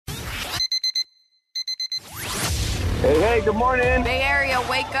Hey, good morning. Bay Area,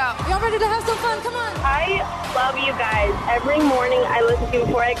 wake up. Y'all ready to have some fun? Come on. I love you guys. Every morning I listen to you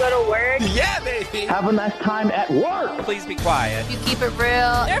before I go to work. Yeah, baby. Have a nice time at work. Please be quiet. You keep it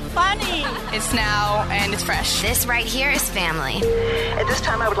real. They're funny. It's now and it's fresh. This right here is family. At this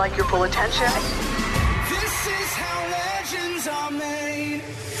time, I would like your full attention. This is how legends are made.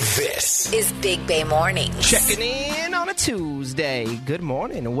 This Is Big Bay Mornings. checking in on a Tuesday. Good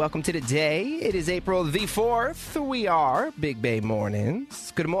morning and welcome to the day. It is April the 4th. We are Big Bay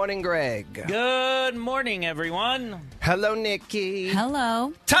Mornings. Good morning, Greg. Good morning, everyone. Hello, Nikki.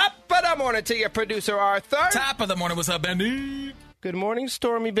 Hello. Top of the morning to your producer, Arthur. Top of the morning. What's up, Bendy? Good morning,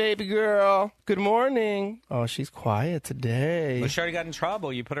 Stormy baby girl. Good morning. Oh, she's quiet today. Well, she already got in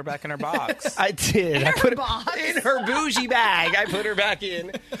trouble. You put her back in her box. I did. I put her in her bougie bag. I put her back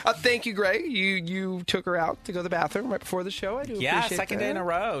in. Thank you, Greg. You took her out to go to the bathroom right before the show. I do Yeah, appreciate second that. day in a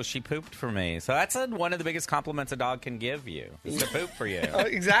row, she pooped for me. So that's one of the biggest compliments a dog can give you, is to poop for you.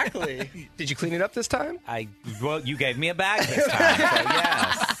 Exactly. Did you clean it up this time? Well, you gave me a bag this time, so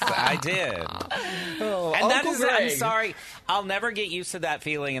yes, I did. Oh, And that Uncle is, I'm Greg. sorry, I'll never get used to that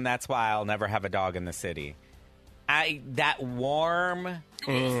feeling, and that's why I'll never have a dog in the city. That warm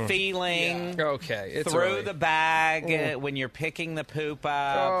feeling Okay, it's through early. the bag when you're picking the poop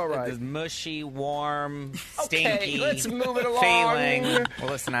up. All right. This mushy, warm, stinky Okay, let's move it along. feeling.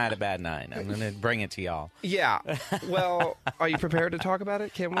 Well, listen, I had a bad night. I'm going to bring it to y'all. Yeah. Well, are you prepared to talk about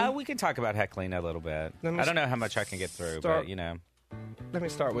it? Can we? We can talk about heckling a little bit. Let me I don't know how much I can get through, start- but, you know. Let me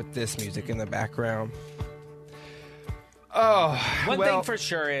start with this music in the background. Oh, One well, thing for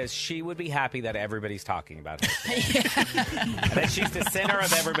sure is she would be happy that everybody's talking about her today. That she's the center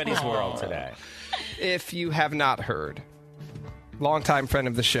of everybody's world today. if you have not heard, longtime friend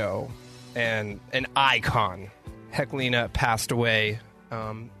of the show and an icon, Heckelina passed away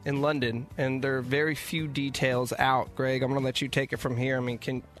in London, and there are very few details out. Greg, I'm going to let you take it from here. I mean,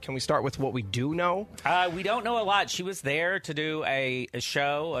 can we start with what we do know? We don't know a lot. She was there to do a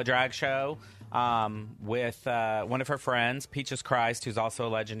show, a drag show, with one of her friends, Peaches Christ, who's also a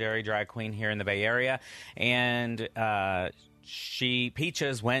legendary drag queen here in the Bay Area. And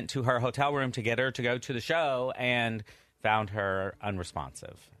Peaches went to her hotel room to get her to go to the show and found her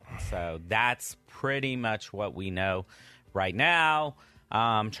unresponsive. So that's pretty much what we know right now.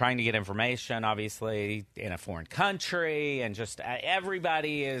 Trying to get information, obviously, in a foreign country, and just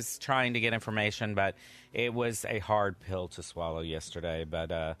everybody is trying to get information, but it was a hard pill to swallow yesterday.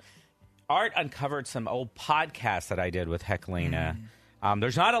 But Art uncovered some old podcasts that I did with Heckelina.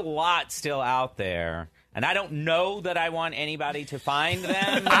 There's not a lot still out there, and I don't know that I want anybody to find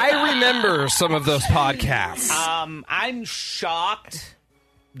them. I remember some of those podcasts. I'm shocked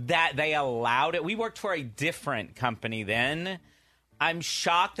that they allowed it. We worked for a different company then. I'm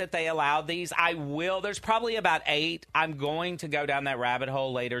shocked that they allowed these. There's probably about 8. I'm going to go down that rabbit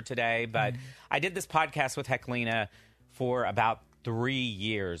hole later today, but I did this podcast with Heckelina for about 3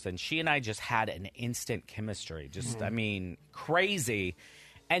 years, and she and I just had an instant chemistry. I mean, crazy.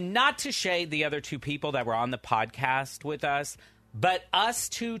 And not to shade the other 2 people that were on the podcast with us, but us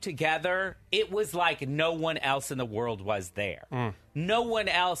 2 together, it was like no one else in the world was there. No one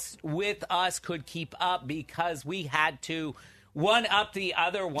else with us could keep up because we had to one up the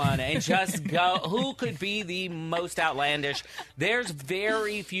other one and just go, who could be the most outlandish? There's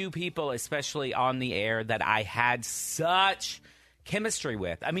very few people, especially on the air, that I had such chemistry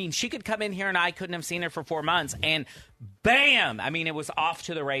with. I mean, she could come in here and I couldn't have seen her for 4 months, and bam! I mean, it was off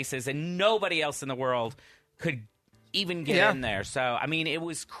to the races, and nobody else in the world could even get in there. So, I mean, it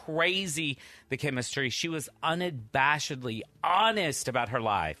was crazy, the chemistry. She was unabashedly honest about her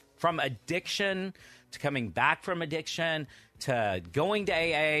life, from addiction to coming back from addiction to going to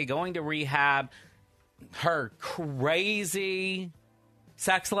AA, going to rehab, her crazy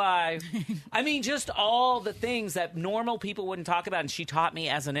sex life. I mean, just all the things that normal people wouldn't talk about. And she taught me,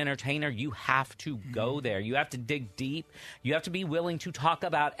 as an entertainer, you have to go there. You have to dig deep. You have to be willing to talk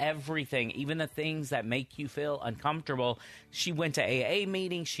about everything, even the things that make you feel uncomfortable. She went to AA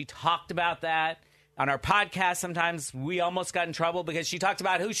meetings. She talked about that. On our podcast, sometimes we almost got in trouble because she talked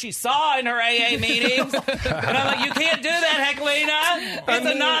about who she saw in her AA meetings. And I'm like, you can't do that, Heckelina. It's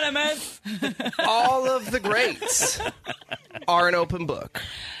anonymous. All of the greats are an open book.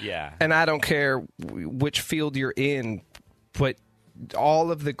 Yeah. And I don't care which field you're in, but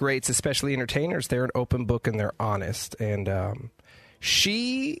all of the greats, especially entertainers, they're an open book and they're honest. And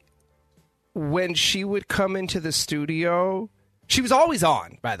when she would come into the studio, she was always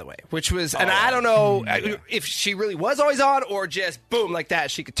on, by the way, which was, and I don't know if she really was always on or just boom like that.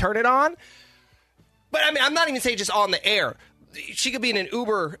 She could turn it on. But I mean, I'm not even saying just on the air. she could be in an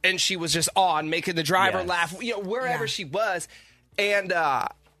Uber and she was just on, making the driver laugh, wherever she was. And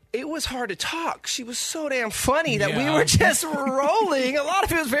it was hard to talk. She was so damn funny that we were just rolling. A lot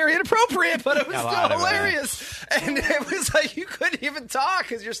of it was very inappropriate, but it was still hilarious. And it was like you couldn't even talk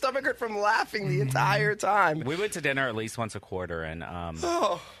because your stomach hurt from laughing the entire time. We went to dinner at least once a quarter, and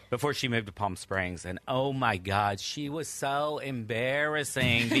before she moved to Palm Springs, and oh my God, she was so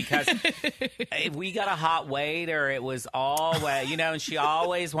embarrassing because if we got a hot waiter, it was always, and she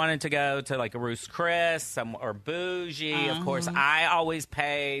always wanted to go to like a Ruth's Chris or Bougie. Of course, I always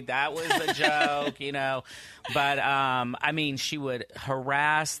paid. That was a joke, But, I mean, she would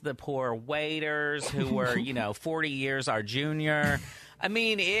harass the poor waiters who were, 40 years our junior. I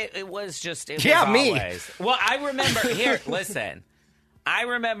mean, it was just, it was always. Me. Well, I remember, listen. I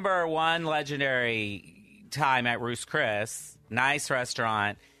remember one legendary time at Ruth's Chris, nice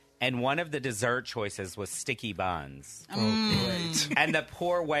restaurant, and one of the dessert choices was sticky buns. Oh, great. And the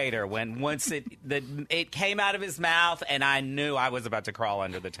poor waiter, once it came out of his mouth, and I knew I was about to crawl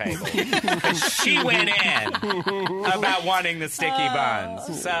under the table. She went in about wanting the sticky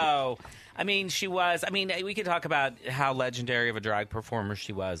buns. So, I mean, we could talk about how legendary of a drag performer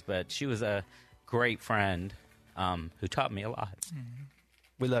she was, but she was a great friend who taught me a lot.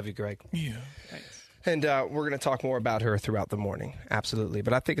 We love you, Greg. Yeah. Thanks. And we're going to talk more about her throughout the morning. Absolutely.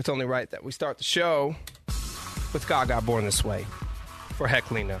 But I think it's only right that we start the show with Gaga Born This Way for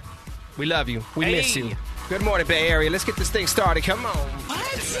Heclina. We love you. We miss you. Good morning, Bay Area. Let's get this thing started. Come on.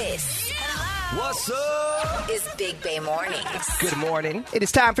 What's up? It's Big Bay Mornings. Good morning. It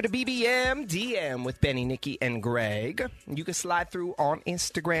is time for the BBM DM with Benny, Nikki, and Greg. You can slide through on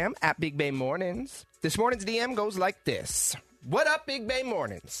Instagram at Big Bay Mornings. This morning's DM goes like this. What up, Big Bay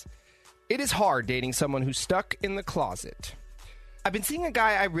Mornings? It is hard dating someone who's stuck in the closet. I've been seeing a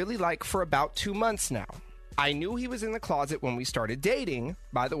guy I really like for about 2 months now. I knew he was in the closet when we started dating.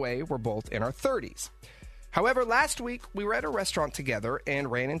 By the way, we're both in our 30s. However, last week, we were at a restaurant together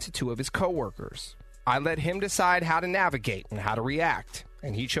and ran into 2 of his coworkers. I let him decide how to navigate and how to react,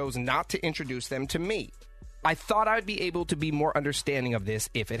 and he chose not to introduce them to me. I thought I'd be able to be more understanding of this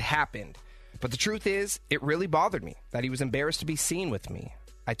if it happened. But the truth is, it really bothered me that he was embarrassed to be seen with me.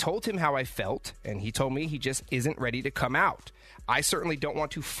 I told him how I felt, and he told me he just isn't ready to come out. I certainly don't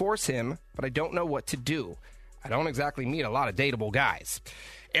want to force him, but I don't know what to do. I don't exactly meet a lot of dateable guys.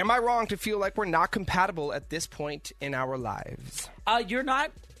 Am I wrong to feel like we're not compatible at this point in our lives? You're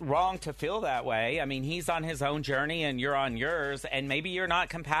not wrong to feel that way. I mean, he's on his own journey, and you're on yours, and maybe you're not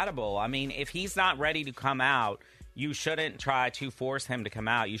compatible. I mean, if he's not ready to come out, you shouldn't try to force him to come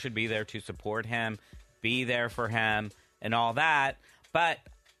out. You should be there to support him, be there for him, and all that. But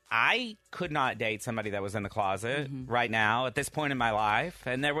I could not date somebody that was in the closet right now at this point in my life.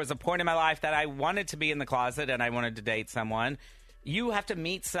 And there was a point in my life that I wanted to be in the closet and I wanted to date someone. You have to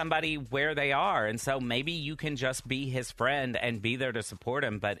meet somebody where they are. And so maybe you can just be his friend and be there to support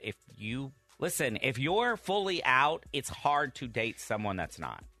him. But if you're fully out, it's hard to date someone that's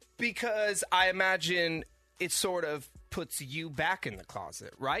not. Because I imagine it sort of puts you back in the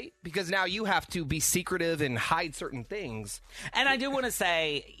closet, right? Because now you have to be secretive and hide certain things. And I do want to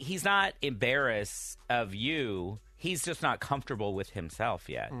say, he's not embarrassed of you. He's just not comfortable with himself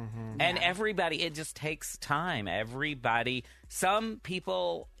yet. And everybody, it just takes time. Some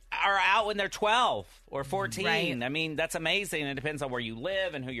people are out when they're 12 or 14. Right. I mean, that's amazing. It depends on where you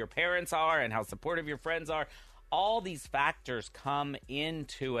live and who your parents are and how supportive your friends are. All these factors come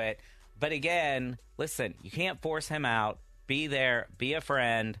into it. But again, listen, you can't force him out. Be there, be a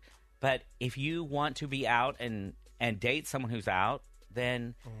friend. But if you want to be out and date someone who's out,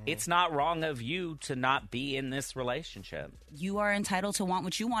 then it's not wrong of you to not be in this relationship. You are entitled to want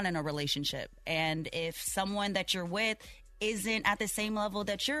what you want in a relationship. And if someone that you're with isn't at the same level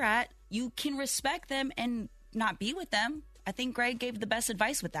that you're at, you can respect them and not be with them. I think Greg gave the best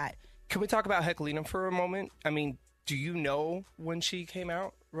advice with that. Can we talk about Heclina for a moment? I mean, do you know when she came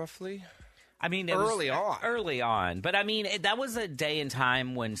out, roughly? I mean, early on. But I mean, that was a day and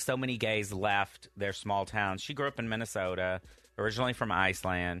time when so many gays left their small towns. She grew up in Minnesota, originally from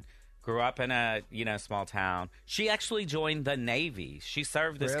Iceland, grew up in a, small town. She actually joined the Navy. She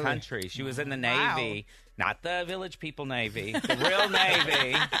served this country. She was in the Navy, not the Village People Navy, the real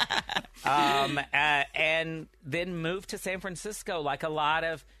Navy. And then moved to San Francisco like a lot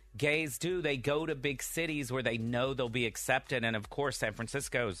of gays do. They go to big cities where they know they'll be accepted. And, of course, San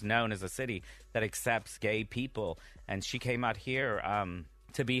Francisco is known as a city that accepts gay people. And she came out here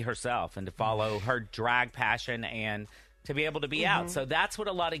to be herself and to follow her drag passion and to be able to be out. So that's what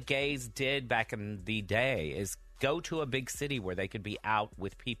a lot of gays did back in the day, is go to a big city where they could be out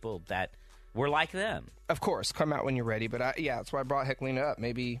with people that we're like them. Of course, come out when you're ready. But that's why I brought Heclina up.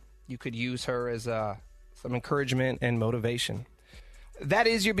 Maybe you could use her as some encouragement and motivation. That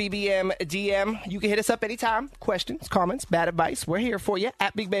is your BBM DM. You can hit us up anytime. Questions, comments, bad advice. We're here for you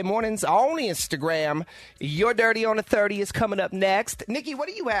at Big Bay Mornings on Instagram. Your Dirty on the 30 is coming up next. Nikki, what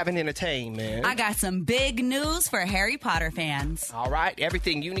do you have in entertainment? I got some big news for Harry Potter fans. All right,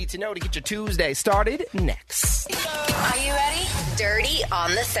 everything you need to know to get your Tuesday started next. Are you ready? Dirty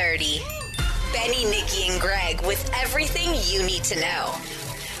on the 30. Benny, Nikki, and Greg with everything you need to know.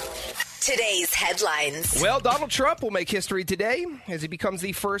 Today's headlines. Well, Donald Trump will make history today as he becomes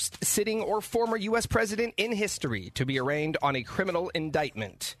the first sitting or former U.S. president in history to be arraigned on a criminal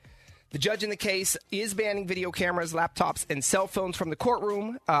indictment. The judge in the case is banning video cameras, laptops, and cell phones from the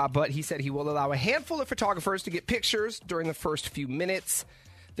courtroom, but he said he will allow a handful of photographers to get pictures during the first few minutes.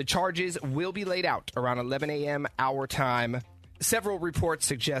 The charges will be laid out around 11 a.m. our time. Several reports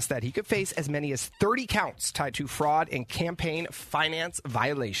suggest that he could face as many as 30 counts tied to fraud and campaign finance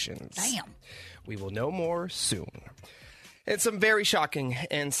violations. Damn. We will know more soon. And some very shocking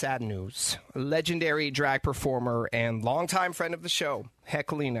and sad news. Legendary drag performer and longtime friend of the show,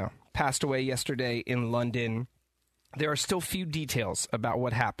 Heclina, passed away yesterday in London. There are still few details about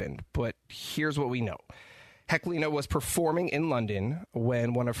what happened, but here's what we know. Heclina was performing in London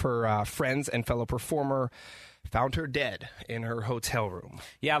when one of her friends and fellow performer found her dead in her hotel room.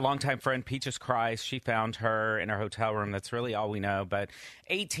 Yeah, longtime friend Peaches Christ. She found her in her hotel room. That's really all we know. But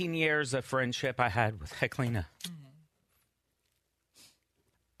 18 years of friendship I had with Heclina.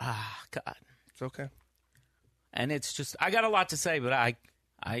 God. It's okay. And it's just, I got a lot to say, but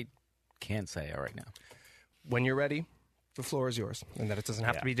I can't say it right now. When you're ready, the floor is yours. And that it doesn't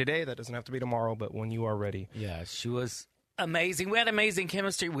have to be today, that doesn't have to be tomorrow, but when you are ready. Yeah, she was amazing. We had amazing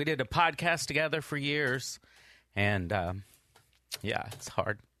chemistry. We did a podcast together for years. And, it's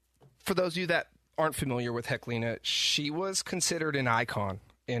hard. For those of you that aren't familiar with Heclina, she was considered an icon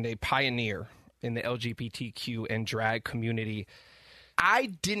and a pioneer in the LGBTQ and drag community. I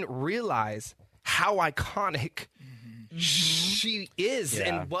didn't realize how iconic she is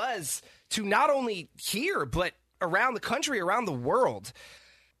and was to not only here, but around the country, around the world.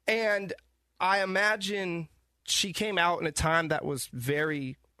 And I imagine she came out in a time that was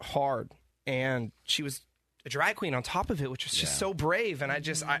very hard, and she was a drag queen on top of it, which was just so brave. And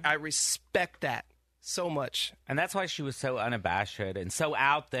I respect that so much. And that's why she was so unabashed and so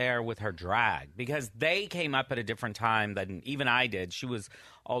out there with her drag, because they came up at a different time than even I did. She was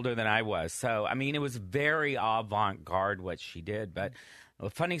older than I was. So, I mean, it was very avant-garde what she did. But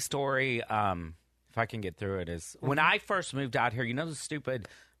a funny story, if I can get through it, is when I first moved out here, you know the stupid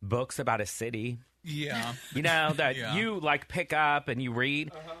books about a city? Yeah. You know, that you, like, pick up and you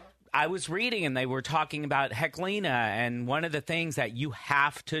read? I was reading, and they were talking about Heclina and one of the things that you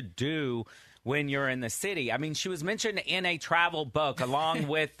have to do when you're in the city. I mean, she was mentioned in a travel book along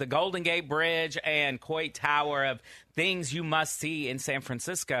with the Golden Gate Bridge and Coit Tower of things you must see in San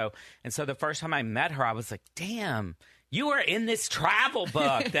Francisco. And so the first time I met her, I was like, damn, you were in this travel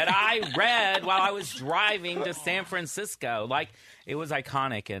book that I read while I was driving to San Francisco. Like, it was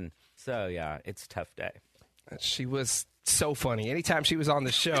iconic. And so, yeah, it's a tough day. She was so funny. Anytime she was on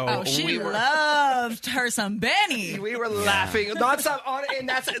the show, she loved her some Benny. We were laughing nonstop on it, and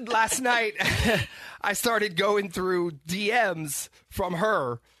that's last night. I started going through DMs from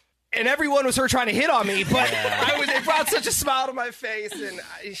her, and everyone was her trying to hit on me, but it brought such a smile to my face,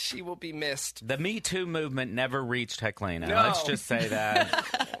 and she will be missed. The Me Too movement never reached Heclina. No. Let's just say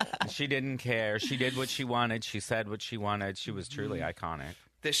that. She didn't care. She did what she wanted. She said what she wanted. She was truly iconic.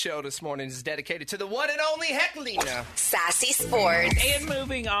 This show this morning is dedicated to the one and only Heclina. Sassy Sports. And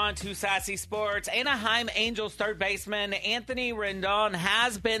moving on to Sassy Sports, Anaheim Angels third baseman Anthony Rendon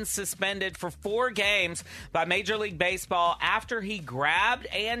has been suspended for 4 games by Major League Baseball after he grabbed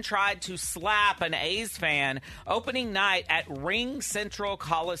and tried to slap an A's fan opening night at Ring Central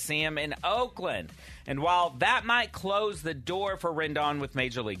Coliseum in Oakland. And while that might close the door for Rendon with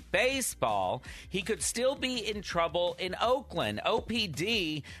Major League Baseball, he could still be in trouble in Oakland.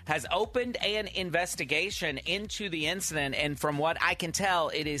 OPD has opened an investigation into the incident, and from what I can tell,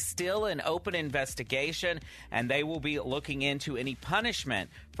 it is still an open investigation, and they will be looking into any punishment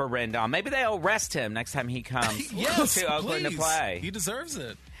for Rendon. Maybe they'll arrest him next time he comes yes, to Oakland to play. He deserves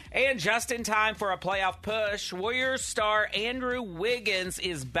it. And just in time for a playoff push, Warriors star Andrew Wiggins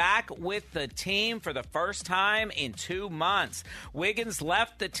is back with the team for the first time in 2 months. Wiggins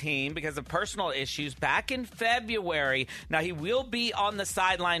left the team because of personal issues back in February. Now, he will be on the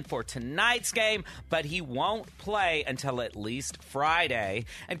sideline for tonight's game, but he won't play until at least Friday.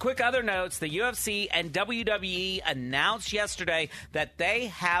 And quick other notes, the UFC and WWE announced yesterday that they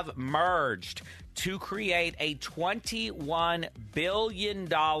have merged to create a $21 billion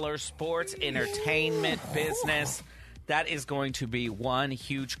sports entertainment business. That is going to be one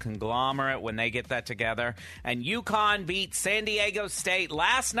huge conglomerate when they get that together. And UConn beat San Diego State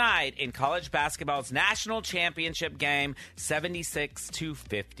last night in college basketball's national championship game,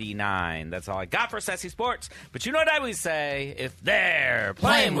 76-59. That's all I got for Sassy Sports. But you know what I always say, if they're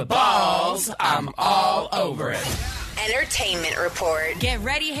playing with balls, I'm all over it. Entertainment Report. Get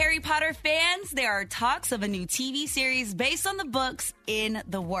ready, Harry Potter fans. There are talks of a new TV series based on the books in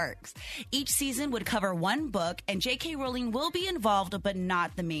the works. Each season would cover one book, and J.K. Rowling will be involved, but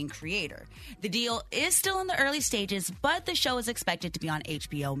not the main creator. The deal is still in the early stages, but the show is expected to be on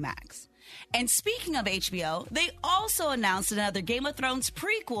HBO Max. And speaking of HBO, they also announced another Game of Thrones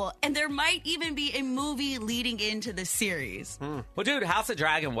prequel, and there might even be a movie leading into the series. Well, dude, House of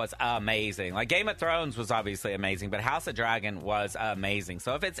Dragon was amazing. Like, Game of Thrones was obviously amazing, but House of Dragon was amazing.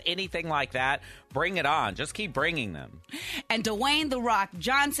 So if it's anything like that, bring it on. Just keep bringing them. And Dwayne "The Rock"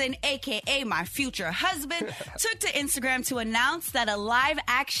 Johnson, a.k.a. my future husband, took to Instagram to announce that a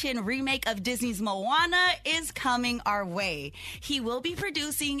live-action remake of Disney's Moana is coming our way. He will be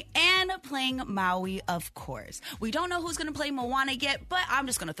producing and playing Maui, of course. We don't know who's going to play Moana yet, but I'm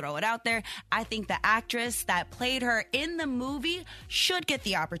just going to throw it out there. I think the actress that played her in the movie should get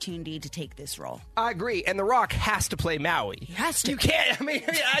the opportunity to take this role. I agree. And The Rock has to play Maui. He has to. You can't. I mean,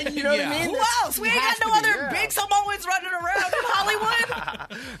 you know what I mean? Who else? We ain't got no other big Samoans running around in Hollywood.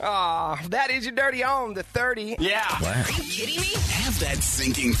 That is your Dirty on the 30. Yeah. Are you kidding me? Have that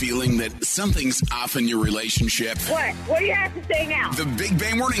sinking feeling that something's off in your relationship. What? What do you have to say now? The Big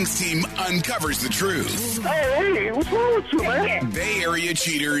Bang Warnings team uncovers the truth. Hey, what's wrong with you, man? Bay Area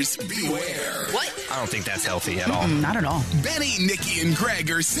cheaters, beware. What? I don't think that's healthy at all. Not at all. Benny, Nikki, and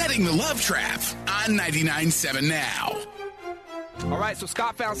Greg are setting the love trap on 99.7 Now. All right, so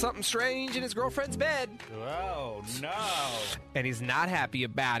Scott found something strange in his girlfriend's bed. Oh, no. And he's not happy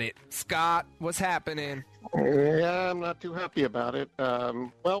about it. Scott, what's happening? Yeah, I'm not too happy about it. I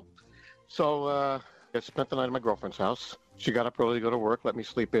spent the night at my girlfriend's house. She got up early to go to work, let me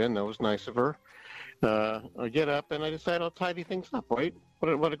sleep in. That was nice of her. I get up and I decide I'll tidy things up, right?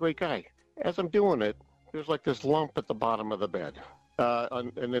 What a great guy. As I'm doing it, there's like this lump at the bottom of the bed.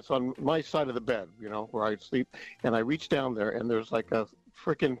 And it's on my side of the bed, where I sleep. And I reach down there and there's like a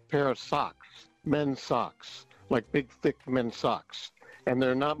freaking pair of socks, men's socks, like big, thick men's socks. And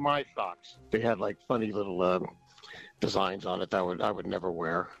they're not my socks. They had like funny little designs on it that I would never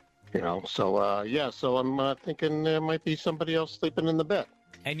wear. So I'm thinking there might be somebody else sleeping in the bed.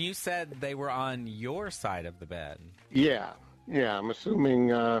 And you said they were on your side of the bed. Yeah, I'm assuming,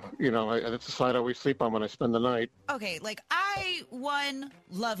 that's the side I always sleep on when I spend the night. Okay, I,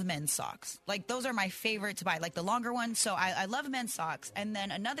 love men's socks. Those are my favorite to buy, the longer ones. So I love men's socks. And then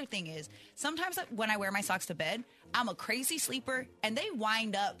another thing is, sometimes when I wear my socks to bed, I'm a crazy sleeper, and they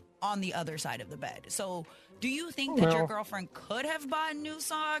wind up on the other side of the bed. So do you think that your girlfriend could have bought new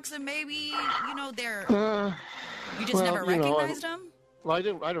socks and maybe, they're... you just never recognized them? Well, I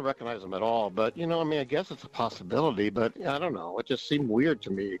didn't recognize them at all, but, I guess it's a possibility, but I don't know. It just seemed weird to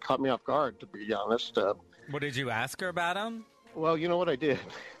me. It caught me off guard, to be honest. What did you ask her about them? Well, you know what I did?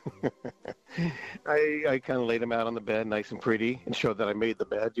 I kind of laid them out on the bed, nice and pretty, and showed that I made the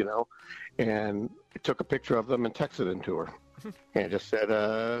bed, and took a picture of them and texted them to her. And just said,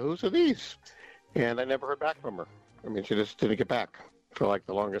 whose are these? And I never heard back from her. I mean, she just didn't get back for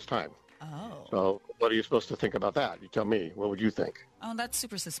the longest time. Oh. So what are you supposed to think about that? You tell me. What would you think? Oh, that's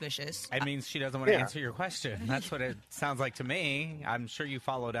super suspicious. It means she doesn't want to answer your question. That's what it sounds like to me. I'm sure you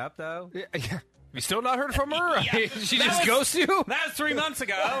followed up, though. Yeah. You still not heard from her? Yeah. She just ghosts you? That was 3 months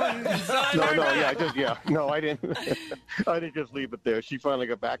ago. No, I didn't. I didn't just leave it there. She finally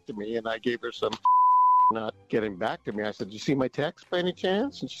got back to me, and I gave her some not getting back to me. I said, "Did you see my text by any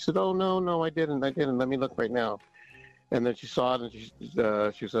chance?" And she said, "Oh, no, I didn't. Let me look right now." And then she saw it, and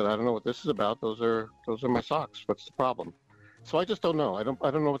she said, "I don't know what this is about. Those are my socks. What's the problem?" So I just don't know. I don't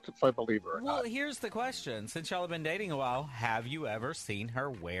know if I believe her or not. Well, here's the question. Since y'all have been dating a while, have you ever seen her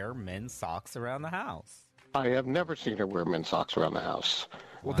wear men's socks around the house? I have never seen her wear men's socks around the house.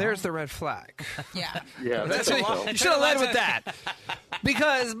 Well, there's the red flag. Yeah. You should have led with that.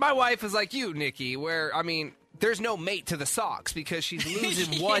 Because my wife is like you, Nikki, where, there's no mate to the socks because she's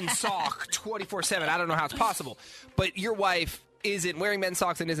losing one sock 24/7. I don't know how it's possible. But your wife isn't wearing men's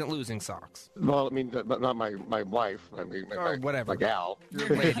socks and isn't losing socks. Well, I mean, not my wife. I mean, whatever. My gal. Your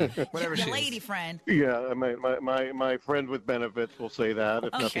lady. Whatever The she lady is. friend. Yeah, my friend with benefits will say that,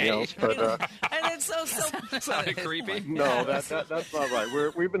 if nothing else. But And it's so Sounded creepy. no, that's not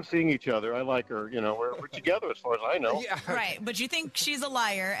right. We've been seeing each other. I like her. You know, we're together as far as I know. Yeah. Right, but you think she's a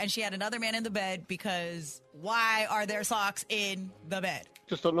liar and she had another man in the bed because why are there socks in the bed?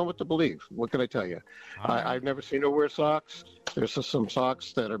 Just don't know what to believe. What can I tell you? I've never seen her wear socks. There's just some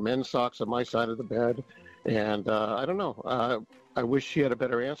socks that are men's socks on my side of the bed, and I don't know. I wish she had a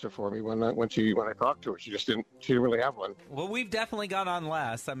better answer for me when I talked to her. She didn't really have one. Well, we've definitely gone on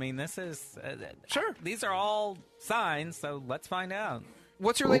less. I mean, this is Sure. These are all signs, so let's find out.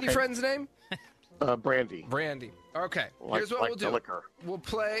 What's your lady friend's name? Brandy. Brandy. Okay. Like, Here's what we'll do. Liquor. We'll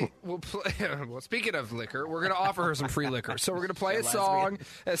play. Well, speaking of liquor, we're going to offer her some free liquor. So we're going to play a song.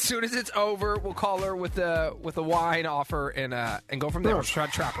 As soon as it's over, we'll call her with a wine offer and go from there. We'll try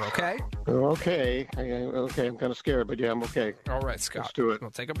to trap her. Okay. Okay. Okay. I'm kind of scared, but yeah, I'm okay. All right, Scott. Let's do it.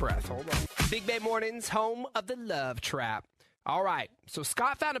 We'll take a breath. Hold on. Big Bay Mornings, home of the Love Trap. All right. So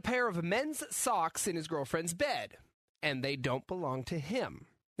Scott found a pair of men's socks in his girlfriend's bed, and they don't belong to him.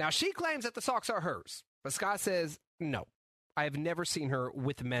 Now, she claims that the socks are hers, but Scott says, no, I have never seen her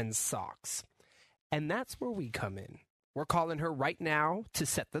with men's socks. And that's where we come in. We're calling her right now to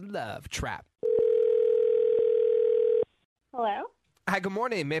set the love trap. Hello? Hi, good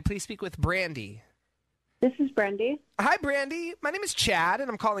morning. May I please speak with Brandy? This is Brandy. Hi, Brandy. My name is Chad, and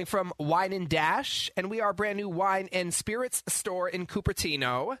I'm calling from Wine and Dash, and we are a brand new wine and spirits store in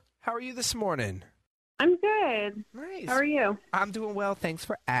Cupertino. How are you this morning? I'm good. Nice. How are you? I'm doing well. Thanks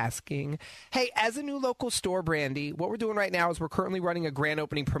for asking. Hey, as a new local store, Brandy, what we're doing right now is we're currently running a grand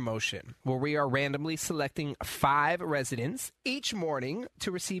opening promotion where we are randomly selecting 5 residents each morning to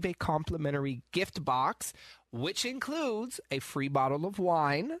receive a complimentary gift box, which includes a free bottle of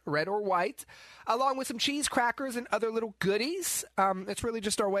wine, red or white, along with some cheese crackers and other little goodies. It's really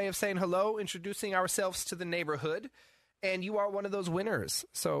just our way of saying hello, introducing ourselves to the neighborhood, and you are one of those winners.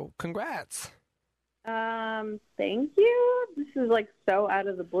 So congrats. Thank you. This is like so out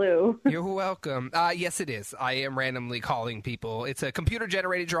of the blue. You're welcome. Yes, it is. I am randomly calling people. It's a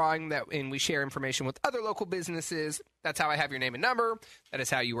computer-generated drawing and we share information with other local businesses. That's how I have your name and number. That is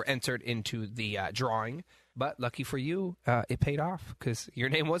how you were entered into the drawing. But lucky for you, it paid off because your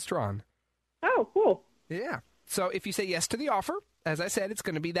name was drawn. Oh, cool. Yeah. So if you say yes to the offer, as I said, it's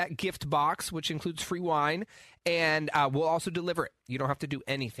going to be that gift box, which includes free wine, and we'll also deliver it. You don't have to do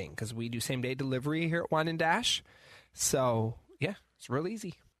anything because we do same-day delivery here at Wine and Dash. So, yeah, it's real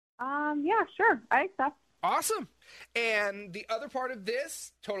easy. Yeah, sure. I accept. Awesome. And the other part of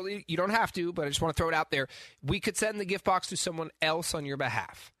this, totally, you don't have to, but I just want to throw it out there. We could send the gift box to someone else on your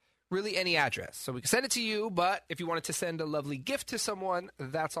behalf. Really any address. So we can send it to you, but if you wanted to send a lovely gift to someone,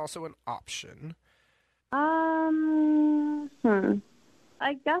 that's also an option.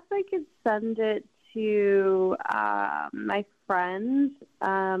 I guess I could send it to my friend.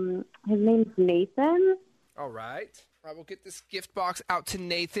 His name's Nathan. All right. I will get this gift box out to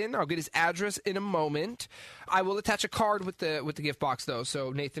Nathan. I'll get his address in a moment. I will attach a card with the gift box, though,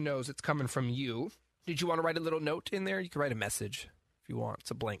 so Nathan knows it's coming from you. Did you want to write a little note in there? You can write a message if you want.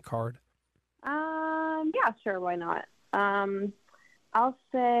 It's a blank card. Yeah, sure. Why not? I'll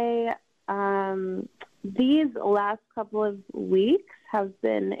say these last couple of weeks have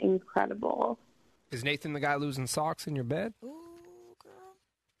been incredible. Is Nathan the guy losing socks in your bed?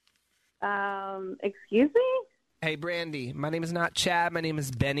 Excuse me? Hey, Brandy, my name is not Chad. My name is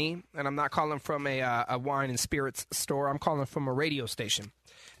Benny, and I'm not calling from a wine and spirits store. I'm calling from a radio station,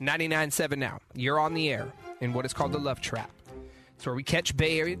 99.7 now. You're on the air in what is called the Love Trap. It's where we catch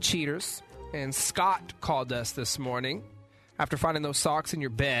Bay Area cheaters, and Scott called us this morning. After finding those socks in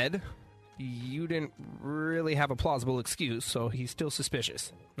your bed, you didn't really have a plausible excuse, so he's still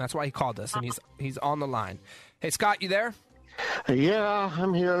suspicious. That's why he called us, and he's on the line. Hey, Scott, you there? Yeah,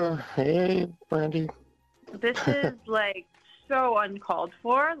 I'm here. Hey, Brandy. This is, like, so uncalled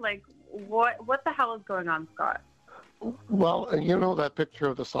for. Like, what the hell is going on, Scott? Well, you know that picture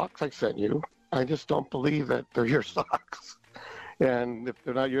of the socks I sent you? I just don't believe that they're your socks. And if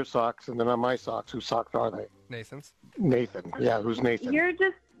they're not your socks and they're not my socks, whose socks are they? Nathan's. Nathan. Yeah, who's Nathan? You're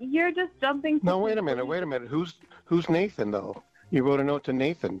just jumping. No, wait a minute. Who's Nathan, though? You wrote a note to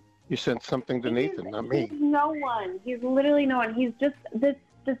Nathan. You sent something to Nathan, not me. He's no one. He's literally no one. He's just this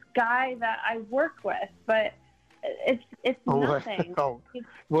guy that I work with. But It's nothing.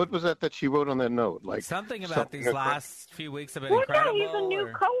 What was that she wrote on that note? Like something about these last few weeks have been well, incredible. Yeah, he's a new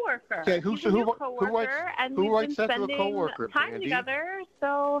coworker. Okay, he's a new coworker, and who we've writes been that to a spending coworker, time Brandy? together.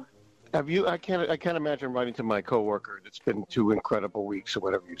 So. Have you? I can't imagine writing to my coworker. It's been 2 incredible weeks, or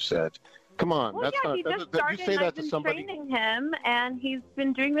whatever you said. Come on, Well, that's yeah, not. he just You started, say and that I've to been somebody. training him, and he's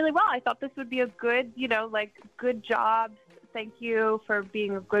been doing really well. I thought this would be a good, good job. Thank you for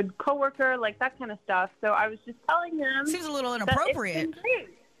being a good coworker, like that kind of stuff. So I was just telling him. Seems a little inappropriate. It's been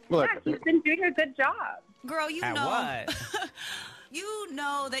great. Look, yeah, he's been doing a good job. Girl, you At know. what? You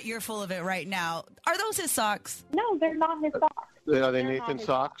know that you're full of it right now. Are those his socks? No, they're not his socks. Are they Nathan's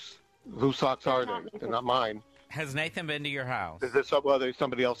socks? Whose socks are they? They're not mine. Has Nathan been to your house? Is this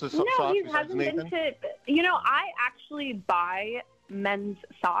somebody else's No, socks he besides hasn't Nathan? been to. I actually buy men's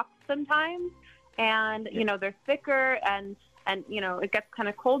socks sometimes, and they're thicker and it gets kind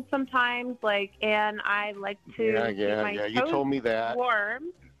of cold sometimes. And I like to keep my You toes told me that. warm,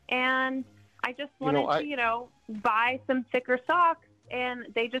 and I just wanted to buy some thicker socks, and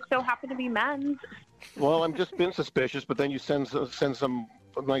they just so happen to be men's. Well, I'm just being suspicious, but then you send some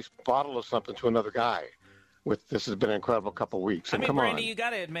nice bottle of something to another guy. This has been an incredible couple of weeks. And come Brandy, on. you got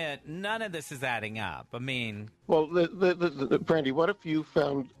to admit, none of this is adding up. I mean, well, Brandy, what if you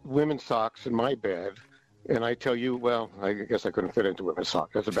found women's socks in my bed, and I tell you, well, I guess I couldn't fit into women's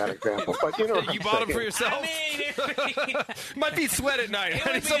socks. That's a bad example, but you know, what you I'm bought them saying. for yourself. I mean, Might be sweat at night. it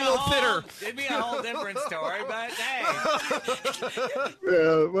I would need be something a little thinner. It'd be a whole different story, but hey.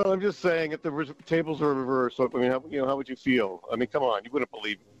 Well, I'm just saying, if the tables were reversed, I mean, how would you feel? I mean, come on, you wouldn't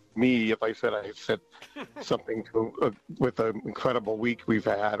believe me if I said I said something with an incredible week we've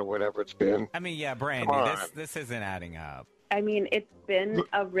had or whatever it's been. I mean, yeah, Brandy, this isn't adding up. I mean, it's been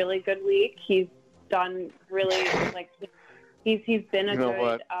a really good week. He's done really he's been a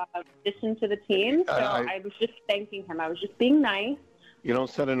good addition to the team. So I was just thanking him. I was just being nice. You don't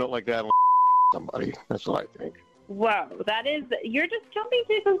send a note like that and somebody. That's what I think. Whoa, you're just jumping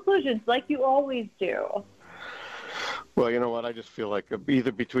to conclusions like you always do. Well, you know what? I just feel like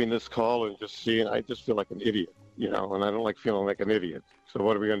either between this call and just seeing, I just feel like an idiot, and I don't like feeling like an idiot. So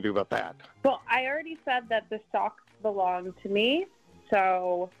what are we going to do about that? Well, I already said that the socks belong to me,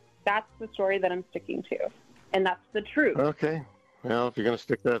 so that's the story that I'm sticking to, and that's the truth. Okay. Well, if you're going to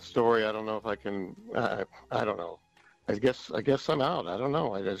stick to that story, I don't know if I can. I don't know. I guess I'm out. I don't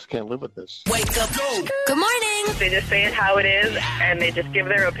know. I just can't live with this. Wake up. Go. Good morning. They just say it how it is, and they just give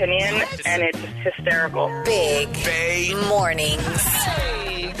their opinion, and it's hysterical. Big Bay Mornings.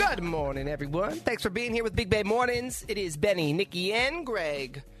 Hey, good morning, everyone. Thanks for being here with Big Bay Mornings. It is Benny, Nikki, and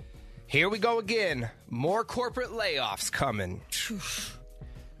Greg. Here we go again. More corporate layoffs coming.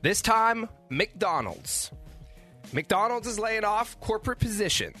 This time, McDonald's. McDonald's is laying off corporate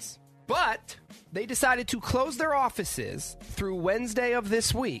positions, but they decided to close their offices through Wednesday of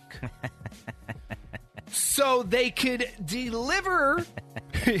this week so they could deliver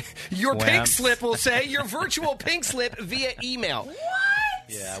your pink slip, we'll say, your virtual pink slip via email. What?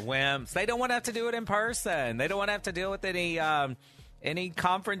 Yeah, wimps. They don't want to have to do it in person. They don't want to have to deal with any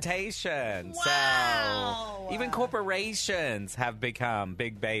confrontation. Wow. So even corporations have become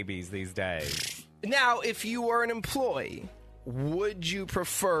big babies these days. Now, if you were an employee, would you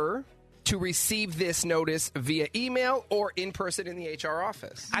prefer to receive this notice via email or in person in the HR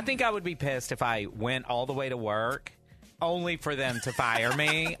office? I think I would be pissed if I went all the way to work only for them to fire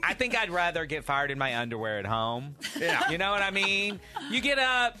me. I think I'd rather get fired in my underwear at home. Yeah. You know what I mean? You get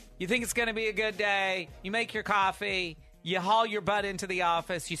up, you think it's going to be a good day, you make your coffee, you haul your butt into the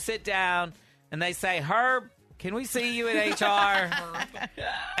office, you sit down, and they say, Herb, can we see you in HR?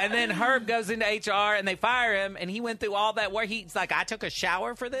 And then Herb goes into HR and they fire him, and he went through all that work. He's like, I took a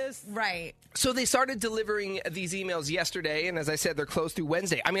shower for this? Right. So they started delivering these emails yesterday, and as I said, they're closed through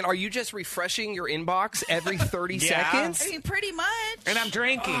Wednesday. I mean, are you just refreshing your inbox every 30 seconds? I mean, pretty much. And I'm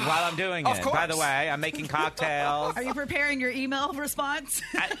drinking while I'm doing Of it. course. By the way, I'm making cocktails. Are you preparing your email response?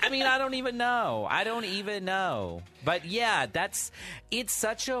 I mean, I don't even know. But yeah, it's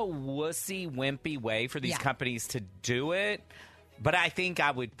such a wussy, wimpy way for these companies to do it. But I think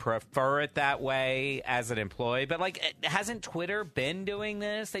I would prefer it that way as an employee. But, hasn't Twitter been doing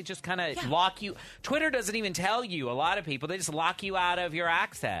this? They just kind of lock you. Twitter doesn't even tell you, a lot of people. They just lock you out of your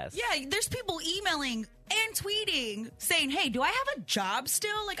access. Yeah, there's people emailing and tweeting saying, hey, do I have a job still?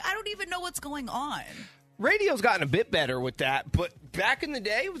 I don't even know what's going on. Radio's gotten a bit better with that, but back in the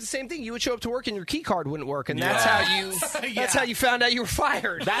day, it was the same thing. You would show up to work and your key card wouldn't work, and that's how you found out you were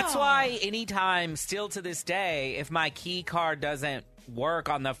fired. That's why anytime, still to this day, if my key card doesn't work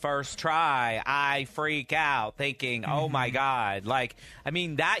on the first try, I freak out thinking, oh my God. Like, I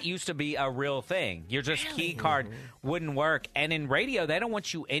mean, that used to be a real thing. Your just key card wouldn't work. And in radio, they don't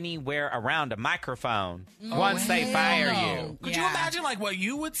want you anywhere around a microphone once they fire you. Could you imagine like what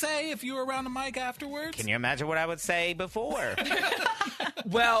you would say if you were around a mic afterwards? Can you imagine what I would say before?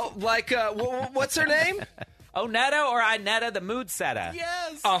 Well, like, what's her name? Onetta or Inetta, the mood setter?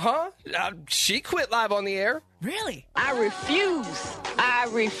 Yes. She quit live on the air. Really? I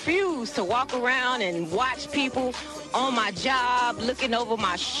refuse to walk around and watch people on my job looking over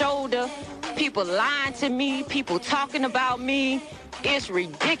my shoulder, people lying to me, people talking about me. It's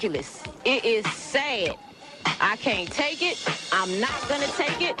ridiculous. It is sad. I can't take it. I'm not going to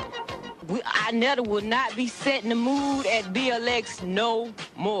take it. Inetta will not be setting the mood at BLX no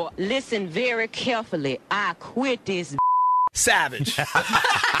more. Listen very carefully. I quit this. Savage.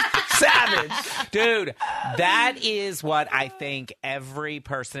 Savage. Dude, that is what I think every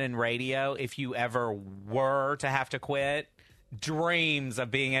person in radio, if you ever were to have to quit, dreams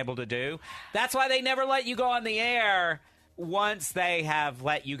of being able to do. That's why they never let you go on the air once they have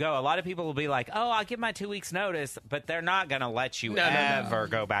let you go. A lot of people will be like, oh, I'll give my 2 weeks notice, but they're not going to let you ever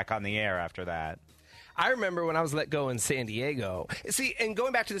go back on the air after that. I remember when I was let go in San Diego. See, and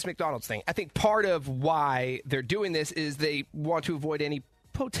going back to this McDonald's thing, I think part of why they're doing this is they want to avoid any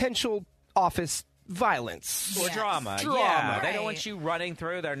potential office violence. Or drama. Yeah, they don't want you running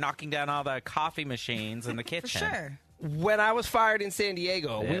through. They're knocking down all the coffee machines in the kitchen. For sure. When I was fired in San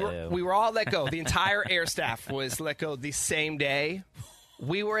Diego, we were all let go. The entire air staff was let go the same day.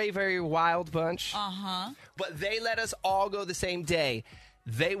 We were a very wild bunch. But they let us all go the same day.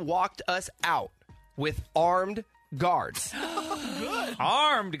 They walked us out with armed guards. Good.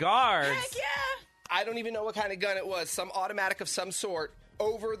 Armed guards? Heck yeah. I don't even know what kind of gun it was. Some automatic of some sort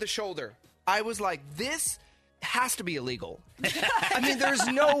over the shoulder. I was like, this has to be illegal. I mean, there's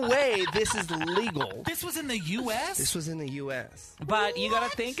no way this is legal. This was in the U.S.? This was in the U.S. But you got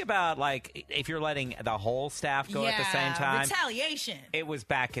to think about, like, if you're letting the whole staff go at the same time. Retaliation. It was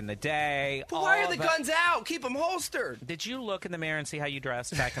back in the day. But why are the guns out? Keep them holstered. Did you look in the mirror and see how you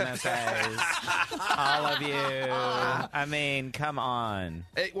dressed back in those days? All of you. I mean, come on.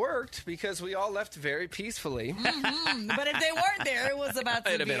 It worked because we all left very peacefully. But if they weren't there, it was about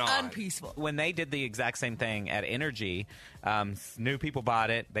to be unpeaceful. When they did the exact same thing at Energy, new people bought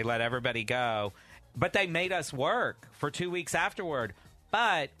it. They let everybody go. But they made us work for 2 weeks afterward.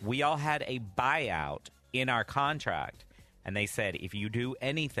 But we all had a buyout in our contract. And they said, if you do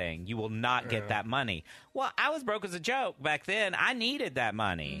anything, you will not get that money. Well, I was broke as a joke back then. I needed that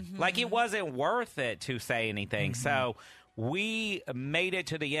money. Like, it wasn't worth it to say anything. So we made it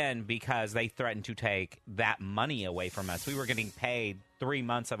to the end because they threatened to take that money away from us. We were getting paid 3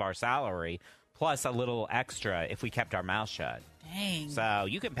 months of our salary plus a little extra if we kept our mouth shut. Dang. So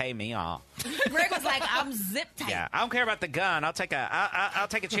you can pay me off. Greg was like, I'm zip tight. Yeah, I don't care about the gun. I'll take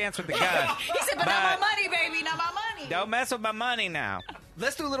a chance with the gun. He said, but not my money, baby, not my money. Don't mess with my money now.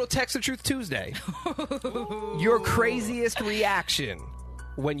 Let's do a little Text the Truth Tuesday. Your craziest reaction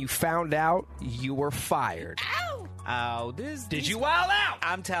when you found out you were fired. Ow! Oh, did you wild out?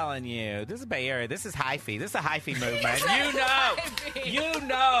 I'm telling you, this is Bay Area. This is hyphy. This is a hyphy movement. You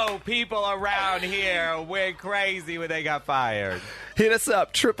know, people around here went crazy when they got fired. Hit us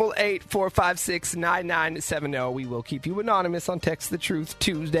up, 888-456-9970. We will keep you anonymous on Text the Truth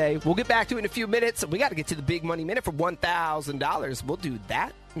Tuesday. We'll get back to it in a few minutes. We got to get to the Big Money Minute for $1,000. We'll do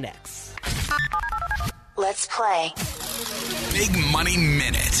that next. Let's play. Big Money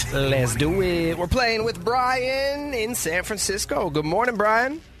Minute. Let's do it. We're playing with Brian in San Francisco. Good morning,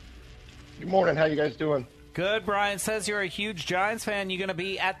 Brian. Good morning. How you guys doing? Good. Brian says you're a huge Giants fan. You going to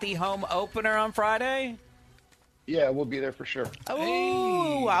be at the home opener on Friday? Yeah, we'll be there for sure.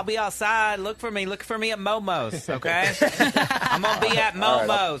 Oh, I'll be outside. Look for me. Look for me at Momo's, okay? I'm going to be at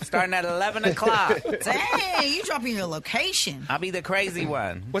Momo's starting at 11 o'clock. Dang, you dropping your location. I'll be the crazy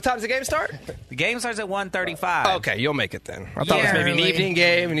one. What time does the game start? The game starts at 1:35. Okay, you'll make it then. I thought it was maybe an evening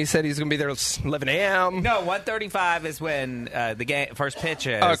game, and he said he's going to be there at 11 a.m. No, 1:35 is when the game first pitch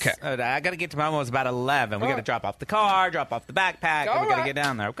is. Okay. I got to get to Momo's about 11. We got to drop off the car, drop off the backpack, and we got to get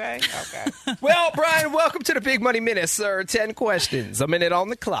down there, okay? Okay. Well, Brian, welcome to the Big Money Minute, sir. 10 questions, a minute on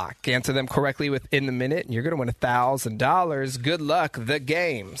the clock. Answer them correctly within the minute, and you're going to win $1,000. Good luck. The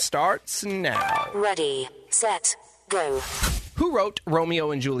game starts now. Ready, set, go. Who wrote Romeo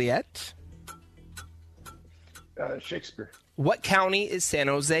and Juliet? Shakespeare. What county is San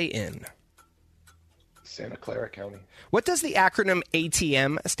Jose in? Santa Clara County. What does the acronym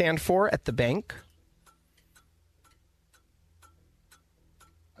ATM stand for at the bank?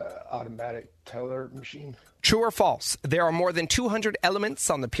 Automatic teller machine. True or false? There are more than 200 elements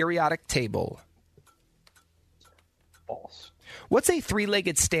on the periodic table. False. What's a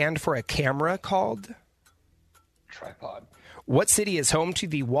three-legged stand for a camera called? Tripod. What city is home to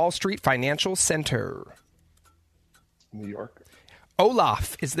the Wall Street Financial Center? New York.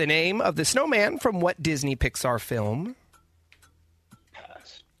 Olaf is the name of the snowman from what Disney Pixar film?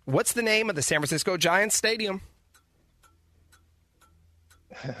 Pass. What's the name of the San Francisco Giants Stadium?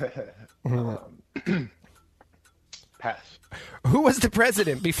 Pass. Who was the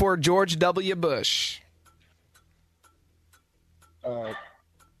president before George W. Bush? Barack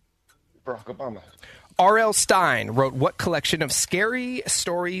Obama. R.L. Stein wrote what collection of scary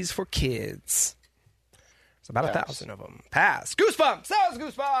stories for kids? It's about 1,000 of them. Pass. Goosebumps. That was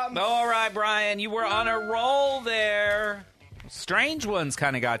Goosebumps. All right, Brian, you were on a roll there. Strange Ones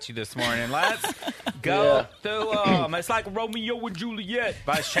kind of got you this morning. Let's go through them. It's like Romeo and Juliet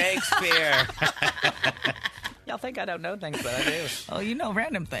by Shakespeare. Y'all think I don't know things, but I do. Oh, you know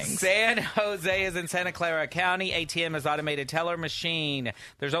random things. San Jose is in Santa Clara County. ATM is automated teller machine.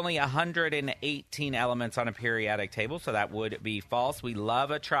 There's only 118 elements on a periodic table, so that would be false. We love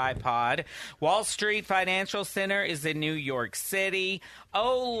a tripod. Wall Street Financial Center is in New York City.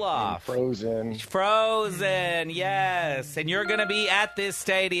 Olaf. Frozen. Frozen, yes. And you're going to be at this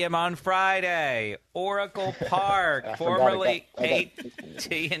stadium on Friday. Oracle Park, formerly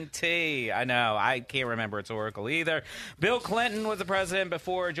AT&T. I know. I can't remember its Oracle either. Bill Clinton was the president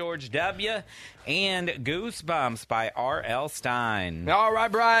before George W. And Goosebumps by R.L. Stein. All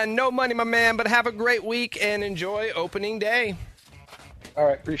right, Brian. No money, my man, but have a great week and enjoy opening day. All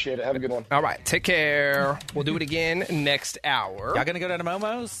right, appreciate it. Have a good one. All right, take care. We'll do it again next hour. Y'all going to go down to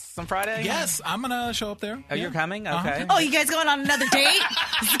Momo's on Friday? Yes, I'm going to show up there. Oh, you're coming? Okay. Oh, you guys going on another date?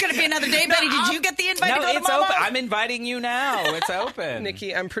 This is going to be another date, Betty. Did you get the invite to go to it's Momo's? open. I'm inviting you now. It's open.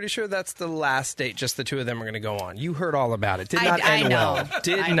 Nikki, I'm pretty sure that's the last date just the two of them are going to go on. You heard all about it. Did not I end know. well.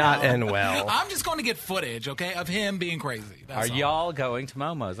 Did not end well. I'm just going to get footage, okay, of him being crazy. That's Are all. y'all going to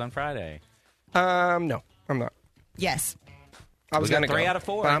Momo's on Friday? No, I'm not. Yes. I was going to go. 3 out of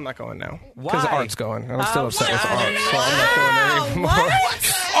 4. But I'm not going now. Because Why? Art's going. And I'm still upset with Art. So I'm not going anymore.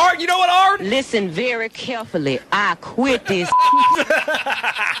 What? Art, you know what, Art? Listen very carefully. I quit this.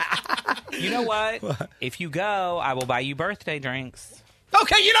 You know what? If you go, I will buy you birthday drinks.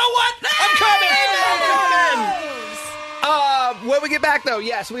 Okay, you know what? I'm coming. When we get back, though,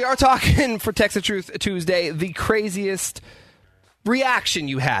 yes, we are talking for Text the Truth Tuesday, the craziest reaction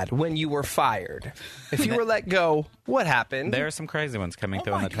you had when you were fired. If you were let go, what happened? There are some crazy ones coming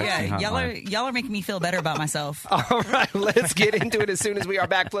through on the texting Yeah, hotline. y'all are making me feel better about myself. All right, let's get into it as soon as we are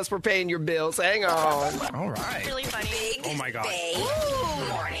back. Plus, we're paying your bills. Hang on. All right. Really funny. Big Oh, my God. Day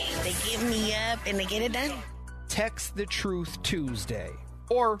morning. They give me up and they get it done. Text the Truth Tuesday.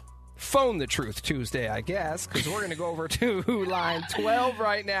 Or Phone the Truth Tuesday, I guess, because we're going to go over to line 12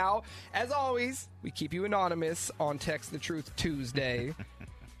 right now. As always, we keep you anonymous on Text the Truth Tuesday.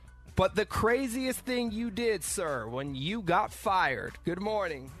 But the craziest thing you did, sir, when you got fired. Good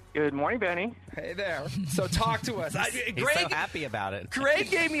morning. Good morning, Benny. Hey there. So talk to us. He's so happy about it. Greg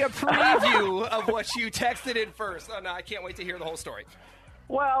gave me a preview of what you texted in first. Oh, no, I can't wait to hear the whole story.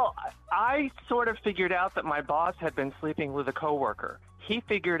 Well, I sort of figured out that my boss had been sleeping with a coworker. He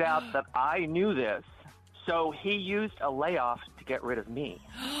figured out that I knew this, so he used a layoff to get rid of me.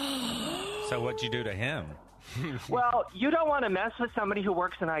 So what'd you do to him? Well, you don't want to mess with somebody who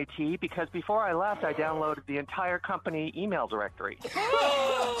works in IT, because before I left, I downloaded the entire company email directory.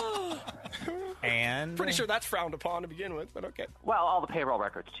 And? Pretty sure that's frowned upon to begin with, but okay. Well, all the payroll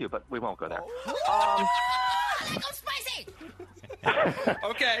records, too, but we won't go there. Spicy!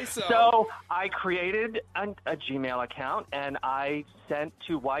 Okay, So I created a Gmail account, and I sent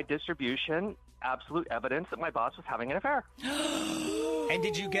to wide distribution absolute evidence that my boss was having an affair. And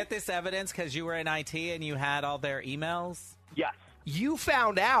did you get this evidence because you were in IT and you had all their emails? Yes. You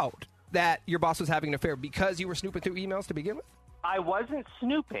found out that your boss was having an affair because you were snooping through emails to begin with? I wasn't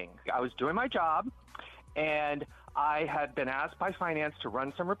snooping. I was doing my job, and I had been asked by finance to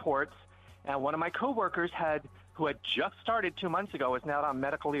run some reports, and one of my coworkers who had just started 2 months ago, is now on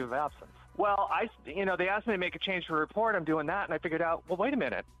medical leave of absence. Well, they asked me to make a change to a report. I'm doing that, and I figured out, well, wait a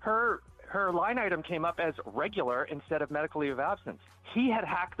minute. Her line item came up as regular instead of medical leave of absence. He had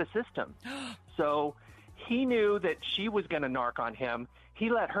hacked the system. So he knew that she was going to narc on him. He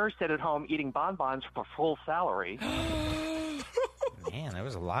let her sit at home eating bonbons for full salary. Man, there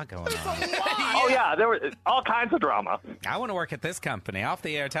was a lot going on. Oh, yeah, there was all kinds of drama. I want to work at this company. Off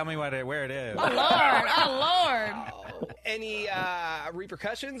the air, tell me where it is. Oh, Lord. Oh, Lord. Any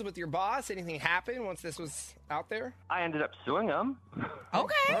repercussions with your boss? Anything happen once this was out there? I ended up suing him.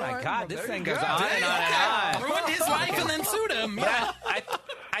 Okay. Oh my God, this thing goes on and on and on. Ruined his life and then sued him. Yeah,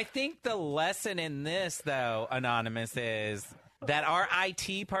 I think the lesson in this, though, Anonymous, is that our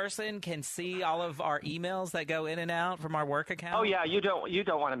IT person can see all of our emails that go in and out from our work account. Oh yeah, you don't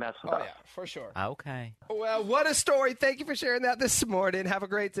want to mess with us. Yeah, for sure. Okay. Well, what a story. Thank you for sharing that this morning. Have a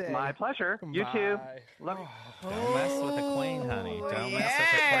great day. My pleasure. You too. Love you. Don't mess with the queen, honey. Don't mess with the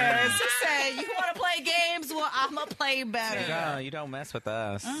Yes. queen. She said, you want to play games? Well, I'm going to play better. No, you don't mess with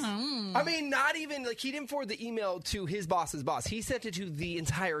us. I mean, not even, like, he didn't forward the email to his boss's boss. He sent it to the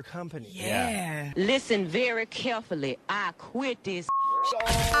entire company. Yeah. Listen very carefully. I quit this.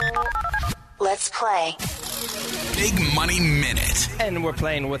 Let's play. Big Money Minute. And we're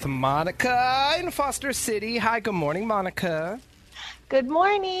playing with Monica in Foster City. Hi, good morning, Monica. Good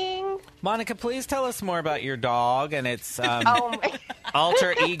morning. Monica, please tell us more about your dog and its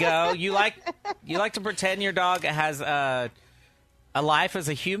alter ego. You like to pretend your dog has a life as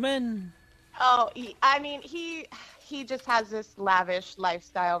a human? Oh, he just has this lavish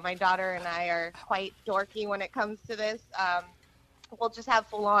lifestyle. My daughter and I are quite dorky when it comes to this. We'll just have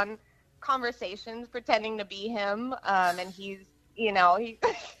full-on conversations pretending to be him, and he's, he...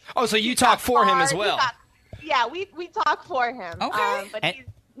 Oh, so you talk for him as well. Yeah, we talk for him. Okay. But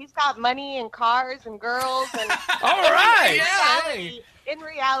he's got money and cars and girls. And all right. In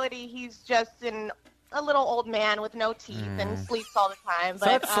reality, he's just a little old man with no teeth and sleeps all the time. But,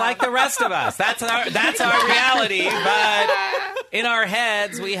 So it's like the rest of us. That's our reality. But in our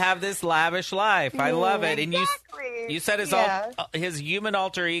heads, we have this lavish life. I love it. And you said his human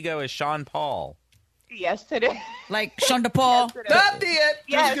alter ego is Sean Paul. Yes, it is. Like Sean DePaul. That's it.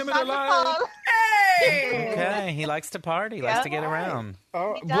 Yes, Just give me Sean the line. DePaul. Okay, he likes to party, likes to get around.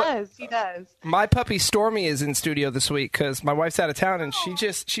 He does. He does. My puppy Stormy is in studio this week because my wife's out of town, and she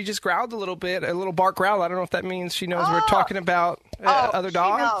just growled a little bit, a little bark growl. I don't know if that means she knows we're talking about other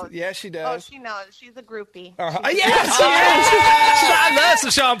dogs. Knows. Yeah, she does. Oh, she knows. She's a groupie. Yes, she is. I love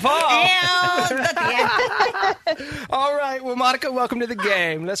some Sean Paul. All right, well, Monica, welcome to the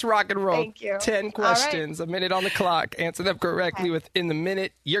game. Let's rock and roll. Thank you. 10 questions, a minute on the clock. Answer them correctly within the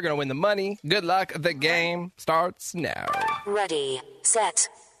minute. You're going to win the money. Good luck. The game starts now. Ready, set,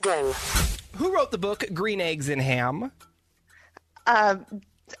 go. Who wrote the book Green Eggs and Ham?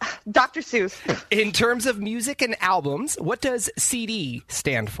 Dr. Seuss. In terms of music and albums, what does CD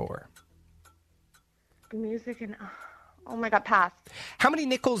stand for? Music and... Oh, my God, pass. How many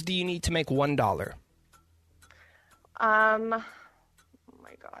nickels do you need to make $1? Oh, my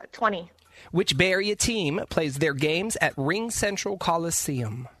God, 20. Which Bay Area team plays their games at Ring Central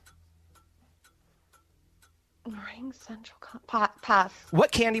Coliseum? Ring Central... Pass.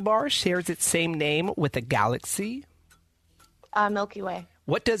 What candy bar shares its same name with a galaxy? Milky Way.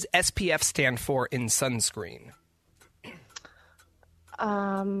 What does SPF stand for in sunscreen?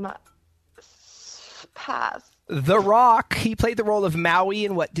 Pass. The Rock. He played the role of Maui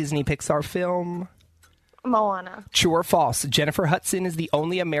in what Disney Pixar film? Moana. True or false? Jennifer Hudson is the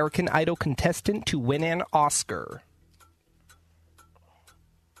only American Idol contestant to win an Oscar.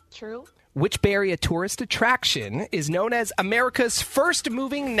 True. Which Bay Area tourist attraction is known as America's first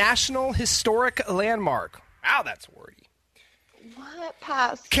moving national historic landmark? Wow, that's wordy. What?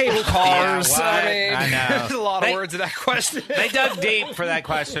 Pass. Cable cars. Yeah, I know. There's a lot of words in that question. They dug deep for that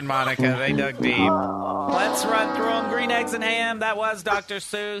question, Monica. They dug deep. Let's run through them. Green Eggs and Ham. That was Dr.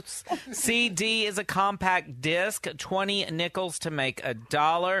 Seuss. CD is a compact disc. 20 nickels to make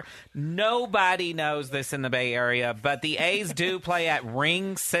 $1. Nobody knows this in the Bay Area, but the A's do play at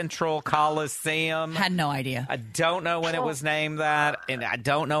Ring Central Coliseum. Had no idea. I don't know when it was named that, and I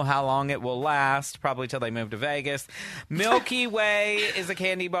don't know how long it will last. Probably till they move to Vegas. Milky Way is a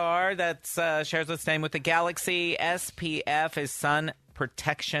candy bar that shares its name with the galaxy. SPF is sun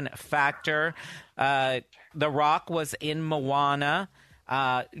protection factor. The Rock was in Moana.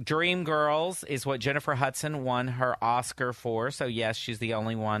 Dreamgirls is what Jennifer Hudson won her Oscar for. So, yes, she's the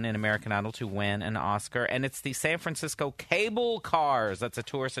only one in American Idol to win an Oscar. And it's the San Francisco Cable Cars. That's a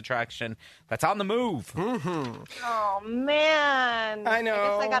tourist attraction that's on the move. Mm-hmm. Oh, man. I know. I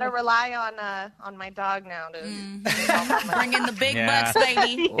guess I got to rely on my dog now to bring in the big bucks,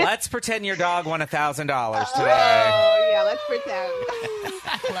 baby. Let's pretend your dog won $1,000 today. Oh, yeah, let's pretend.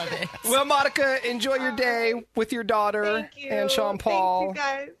 I love it. Well, Monica, enjoy your day with your daughter and Sean Paul. Thank you,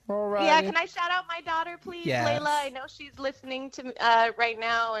 guys. All right. Yeah, can I shout out my daughter, please? Yes. Layla, I know she's listening to right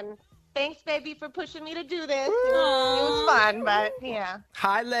now, and thanks, baby, for pushing me to do this. It was fun, but yeah.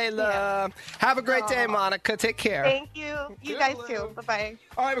 Hi, Layla. Have a great day, Monica. Take care. Thank you. You guys too. Bye-bye.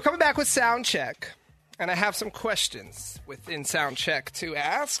 All right, we're coming back with Sound Check. and I have some questions within Sound Check to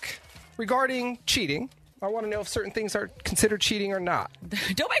ask regarding cheating. I want to know if certain things are considered cheating or not.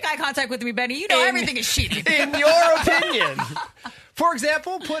 Don't make eye contact with me, Benny. You know everything is cheating. In your opinion. For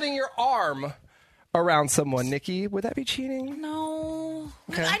example, putting your arm around someone. Nikki, would that be cheating? No.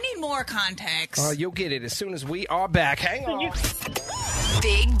 Okay. I need more context. You'll get it as soon as we are back. Hang on.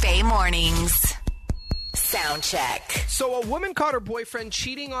 Big Bay Mornings. Sound check. So a woman caught her boyfriend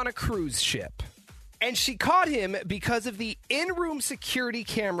cheating on a cruise ship. And she caught him because of the in-room security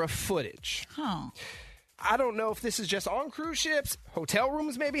camera footage. Huh. I don't know if this is just on cruise ships. Hotel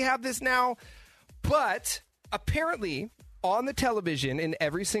rooms maybe have this now. But apparently, on the television in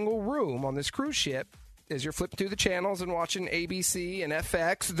every single room on this cruise ship, as you're flipping through the channels and watching ABC and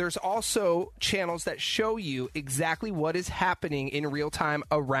FX, there's also channels that show you exactly what is happening in real time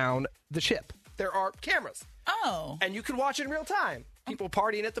around the ship. There are cameras. Oh. And you can watch in real time. People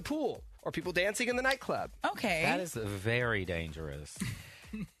partying at the pool or people dancing in the nightclub. Okay. That is very dangerous.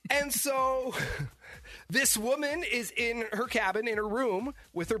 And so this woman is in her cabin, in her room,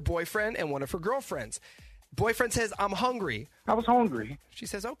 with her boyfriend and one of her girlfriends. Boyfriend says, I'm hungry. I was hungry. She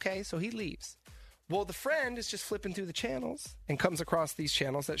says, okay, so he leaves. Well, the friend is just flipping through the channels and comes across these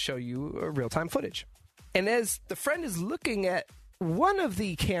channels that show you real-time footage. And as the friend is looking at one of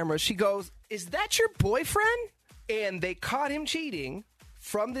the cameras, she goes, is that your boyfriend? And they caught him cheating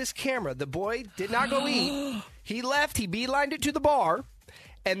from this camera. The boy did not go eat. He left. He beelined it to the bar.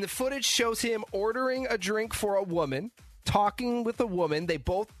 And the footage shows him ordering a drink for a woman, talking with a woman. They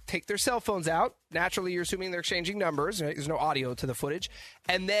both take their cell phones out. Naturally, you're assuming they're exchanging numbers. Right? There's no audio to the footage.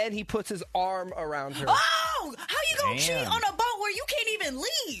 And then he puts his arm around her. Oh! How you gonna cheat on a boat where you can't even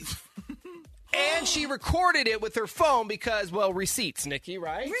leave? And she recorded it with her phone because, well, receipts, Nikki,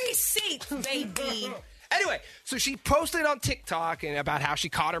 right? Receipts, baby. Anyway, so she posted on TikTok and about how she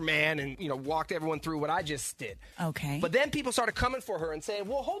caught her man and, walked everyone through what I just did. Okay. But then people started coming for her and saying,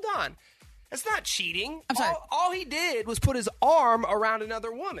 well, hold on. That's not cheating. I'm sorry. All he did was put his arm around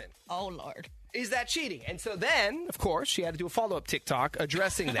another woman. Oh, Lord. Is that cheating? And so then, of course, she had to do a follow-up TikTok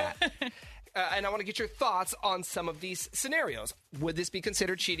addressing that. And I want to get your thoughts on some of these scenarios. Would this be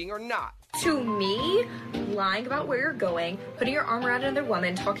considered cheating or not? To me, lying about where you're going, putting your arm around another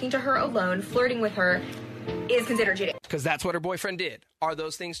woman, talking to her alone, flirting with her, is considered cheating. Because that's what her boyfriend did. Are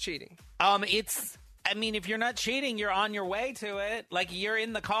those things cheating? If you're not cheating, you're on your way to it. Like, you're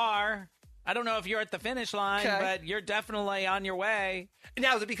in the car. I don't know if you're at the finish line, but you're definitely on your way.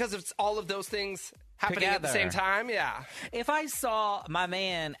 Now, is it because of all of those things happening at the same time? Yeah. If I saw my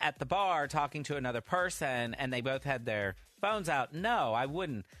man at the bar talking to another person and they both had their phones out, no, I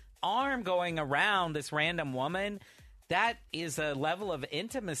wouldn't. Arm going around this random woman, that is a level of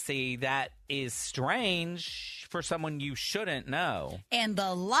intimacy that is strange for someone you shouldn't know. And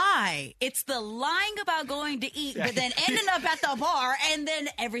the lie. It's the lying about going to eat, but then ending up at the bar and then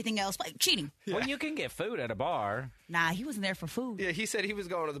everything else. Like cheating. Yeah. Well, you can get food at a bar. Nah, he wasn't there for food. Yeah, he said he was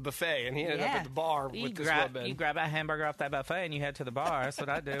going to the buffet and he ended up at the bar with this woman. You grab a hamburger off that buffet and you head to the bar. That's what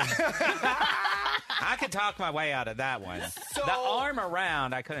I do. I could talk my way out of that one. So, the arm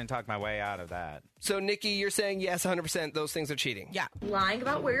around, I couldn't talk my way out of that. So, Nikki, you're saying yes, 100%, those things are cheating? Yeah. Lying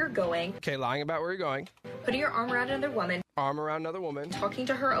about where you're going. Okay, lying about where you're going. Putting your arm around another woman. Arm around another woman. Talking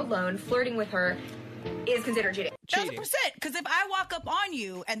to her alone, flirting with her, is considered cheating. 1,000%. Because if I walk up on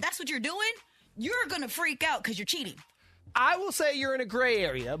you and that's what you're doing, you're going to freak out because you're cheating. I will say you're in a gray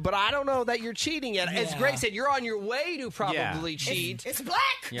area, but I don't know that you're cheating yet. As Greg said, you're on your way to probably cheat. It's black.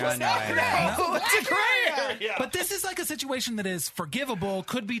 It's not gray. No, it's a gray area. But this is like a situation that is forgivable,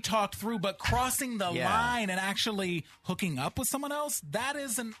 could be talked through, but crossing the line and actually hooking up with someone else, that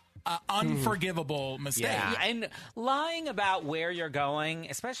is an unforgivable mistake. Yeah, and lying about where you're going,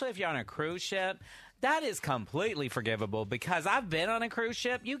 especially if you're on a cruise ship, that is completely forgivable because I've been on a cruise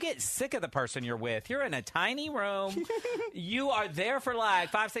ship. You get sick of the person you're with. You're in a tiny room. You are there for like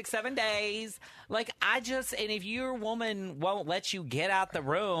 5, 6, 7 days. And if your woman won't let you get out the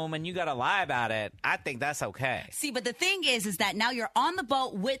room and you got to lie about it, I think that's okay. See, but the thing is that now you're on the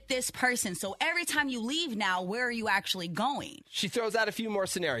boat with this person. So every time you leave now, where are you actually going? She throws out a few more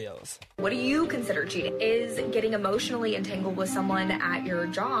scenarios. What do you consider cheating? Is getting emotionally entangled with someone at your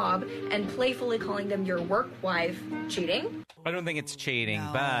job and playfully calling them your work wife cheating? I don't think it's cheating,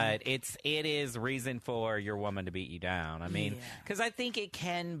 but it is reason for your woman to beat you down. I mean, because I think it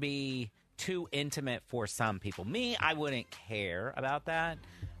can be too intimate for some people. Me, I wouldn't care about that,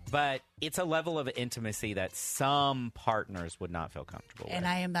 but it's a level of intimacy that some partners would not feel comfortable with. And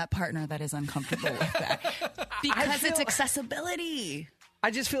I am that partner that is uncomfortable with that. Because it's accessibility. I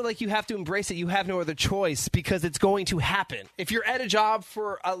just feel like you have to embrace it. You have no other choice because it's going to happen. If you're at a job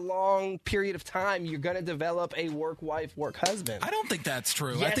for a long period of time, you're going to develop a work wife, work husband. I don't think that's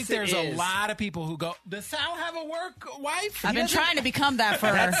true. Yes, I think there's a lot of people who go, does Sal have a work wife? I've been trying to become that for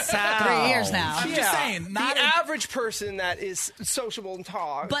 3 years now. I'm just saying. The average person that is sociable and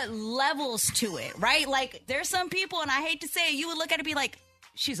talk. But levels to it, right? Like, there's some people, and I hate to say it, you would look at it and be like,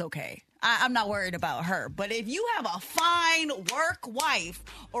 she's okay. I'm not worried about her. But if you have a fine work wife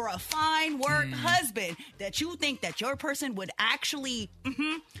or a fine work husband that you think that your person would actually,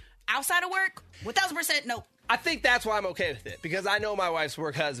 outside of work, 1,000%, nope. I think that's why I'm okay with it, because I know my wife's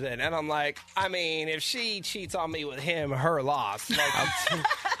work husband, and I'm like, I mean, if she cheats on me with him, her loss. Like,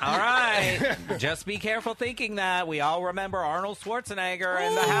 all right. Just be careful thinking that. We all remember Arnold Schwarzenegger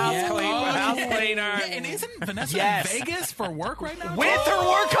and the house cleaner. Yeah, and isn't Vanessa in Vegas for work right now? With her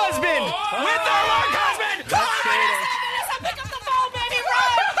work husband! With her work husband! Vanessa, pick up the phone, baby,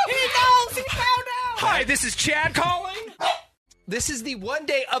 run! He knows, he found out! Hi, this is Chad calling. This is the one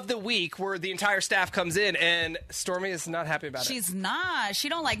day of the week where the entire staff comes in, and Stormy is not happy about it. She's not. She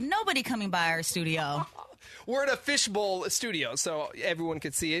don't like nobody coming by our studio. We're in a fishbowl studio, so everyone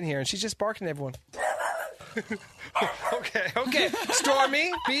could see in here, and she's just barking at everyone. Okay.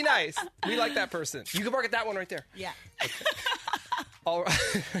 Stormy, be nice. We like that person. You can bark at that one right there. Yeah. Okay. All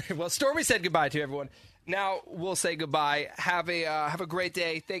right. Well, Stormy said goodbye to everyone. Now we'll say goodbye. Have a great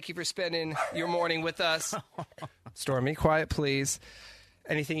day. Thank you for spending your morning with us. Stormy, quiet, please.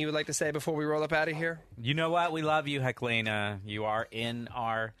 Anything you would like to say before we roll up out of here? You know what? We love you, Heklina. You are in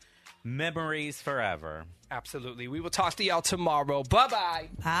our memories forever. Absolutely. We will talk to y'all tomorrow. Bye-bye.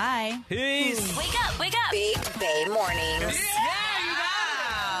 Bye. Peace. Wake up. Big Bay Mornings. Yeah!